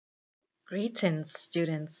Greetings,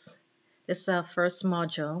 students. This is our first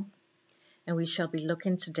module, and we shall be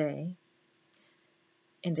looking today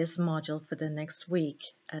in this module for the next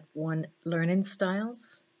week at 1, Learning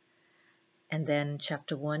Styles, and then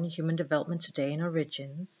Chapter 1, Human Development Today and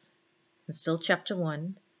Origins, and still Chapter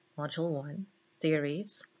 1, Module 1,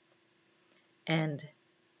 Theories, and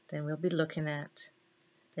then we'll be looking at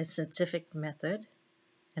the scientific method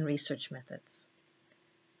and research methods.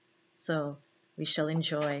 So we shall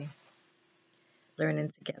enjoy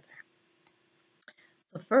learning together.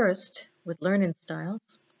 So first, with learning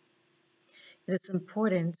styles, it is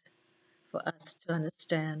important for us to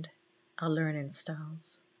understand our learning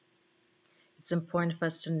styles. It's important for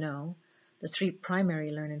us to know the 3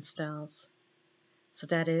 primary learning styles. So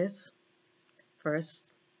that is, first,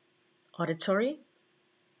 auditory,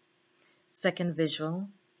 second, visual,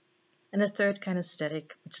 and the third,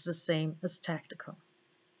 kinesthetic, which is the same as tactical.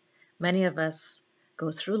 Many of us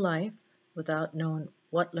go through life without knowing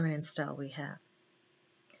what learning style we have.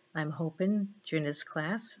 I'm hoping during this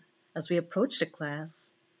class, as we approach the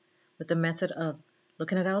class with the method of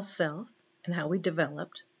looking at ourselves and how we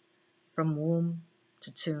developed from womb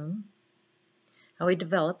to tomb, how we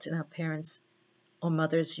developed in our parents' or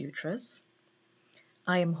mother's uterus,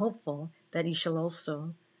 I am hopeful that you shall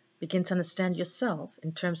also begin to understand yourself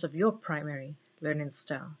in terms of your primary learning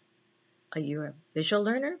style. Are you a visual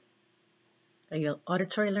learner? Are you an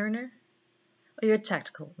auditory learner? Or are you a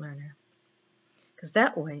tactical learner? Because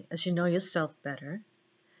that way, as you know yourself better,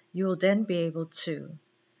 you will then be able to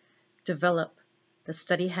develop the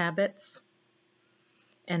study habits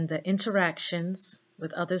and the interactions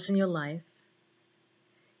with others in your life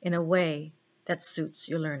in a way that suits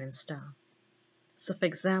your learning style. So for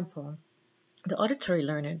example, the auditory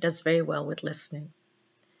learner does very well with listening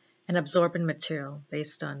and absorbing material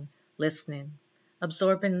based on listening,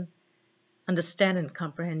 absorbing understanding and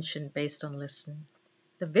comprehension based on listening.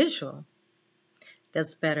 The visual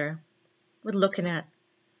does better with looking at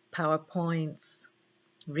PowerPoints,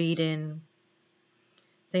 reading,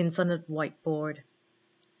 things on the whiteboard,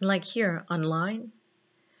 and like here online,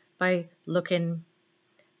 by looking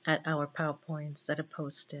at our PowerPoints that are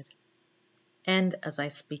posted, and as I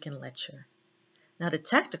speak and lecture. Now the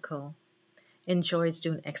tactical enjoys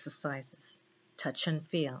doing exercises, touch and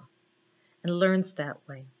feel, and learns that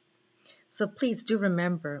way. So please do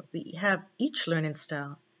remember, we have each learning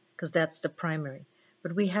style, because that's the primary,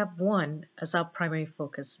 but we have one as our primary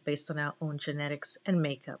focus based on our own genetics and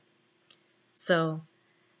makeup. So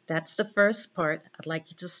that's the first part I'd like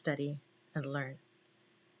you to study and learn.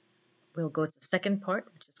 We'll go to the second part,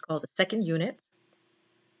 which is called the second unit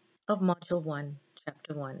of Module 1,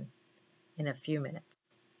 Chapter 1, in a few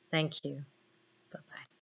minutes. Thank you. Bye-bye.